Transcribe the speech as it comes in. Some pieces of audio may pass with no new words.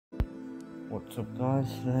What's up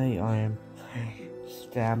guys, today I am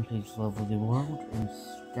Stampy's Level the World and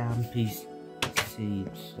Stampy's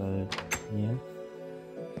Seed, so yeah,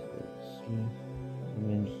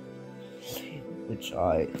 which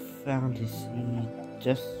I found his seed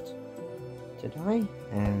just today,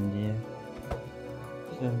 and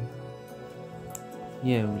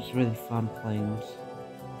yeah, it was really fun playing this,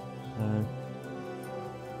 so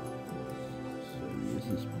this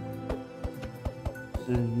is.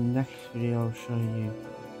 So in the next video I'll show you.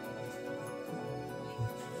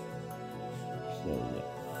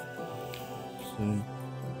 So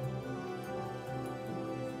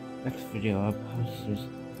next video I post is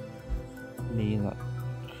me like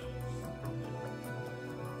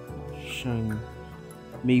showing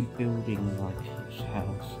me building like his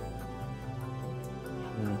house.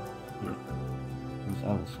 So yeah, his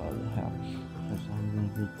other side of the house. Because I'm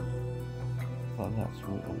really thought that's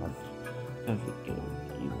what I like. Perfect girl,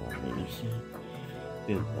 you want me to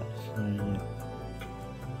build that, so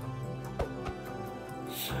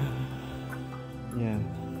yeah.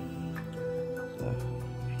 So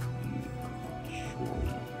you enjoy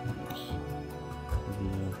this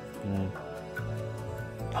video,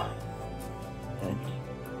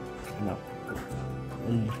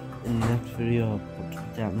 and in the next video I'll put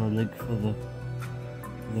down the link for the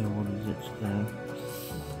what is it,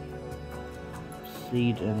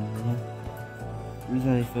 seed, and it was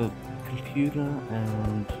only for computer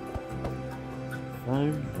and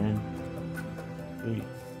phone, and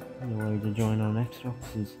the way to join on Xbox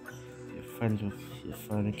is you're friends with your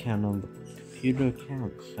phone account on the computer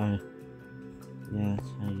account, so yeah,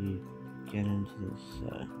 that's how you get into this, so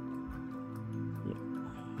yeah,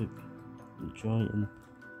 I hope you enjoy it and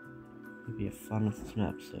it'll be a fun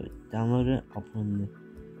map, so download it, I'll put in the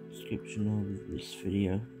description of this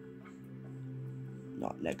video,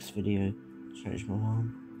 not next video, change my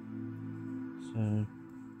mind. So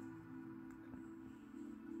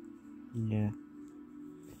yeah,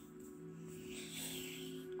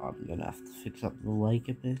 I'm gonna have to fix up the lake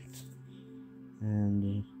a bit, and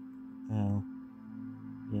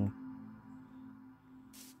yeah,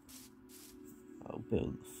 I'll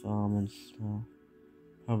build the farm and stuff,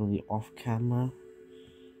 probably off camera.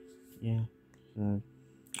 Yeah, so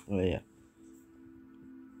yeah,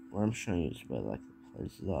 what I'm showing you is where like the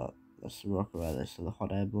places are. That's the rock right there, so the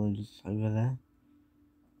hot air balloons over there.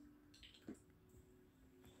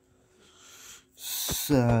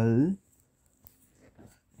 So,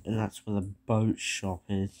 and that's where the boat shop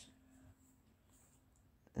is.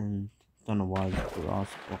 And don't know why there's a grass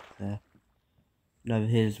block there. And over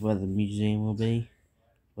here's where the museum will be.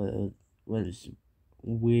 Where this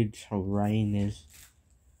weird terrain is.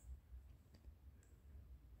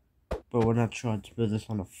 But when I tried to build this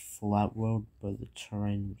on a flat world, but the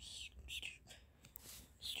terrain was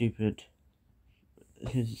stupid.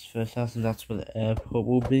 Here's his first house, and that's where the airport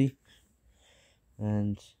will be.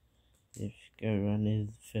 And if you go around here,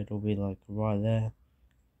 the field will be like right there.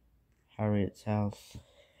 Harriet's house.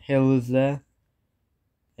 Hill is there.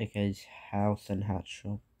 Okay, his house and hat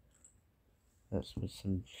shop. That's where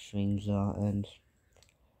some things are, and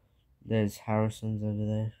there's Harrison's over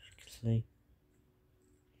there, you can see.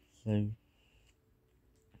 So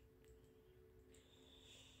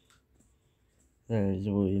there's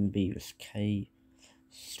William Beaver's cave,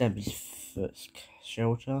 Stampy's first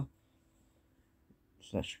shelter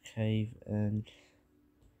 / cave, and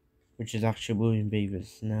which is actually William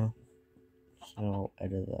Beaver's now. So I'll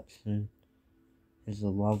edit that soon. There's a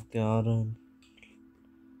love garden,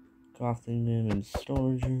 crafting room, and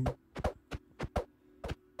storage room.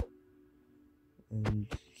 And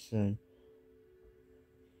so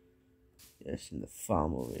yes, and the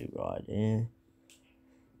farm will be right here.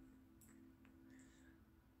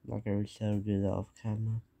 Like I said, I'll do that off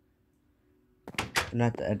camera. And I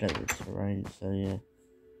have to edit the terrain, so yeah.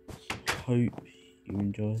 Hope you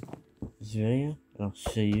enjoyed this video, and I'll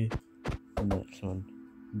see you in the next one.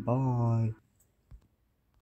 Bye.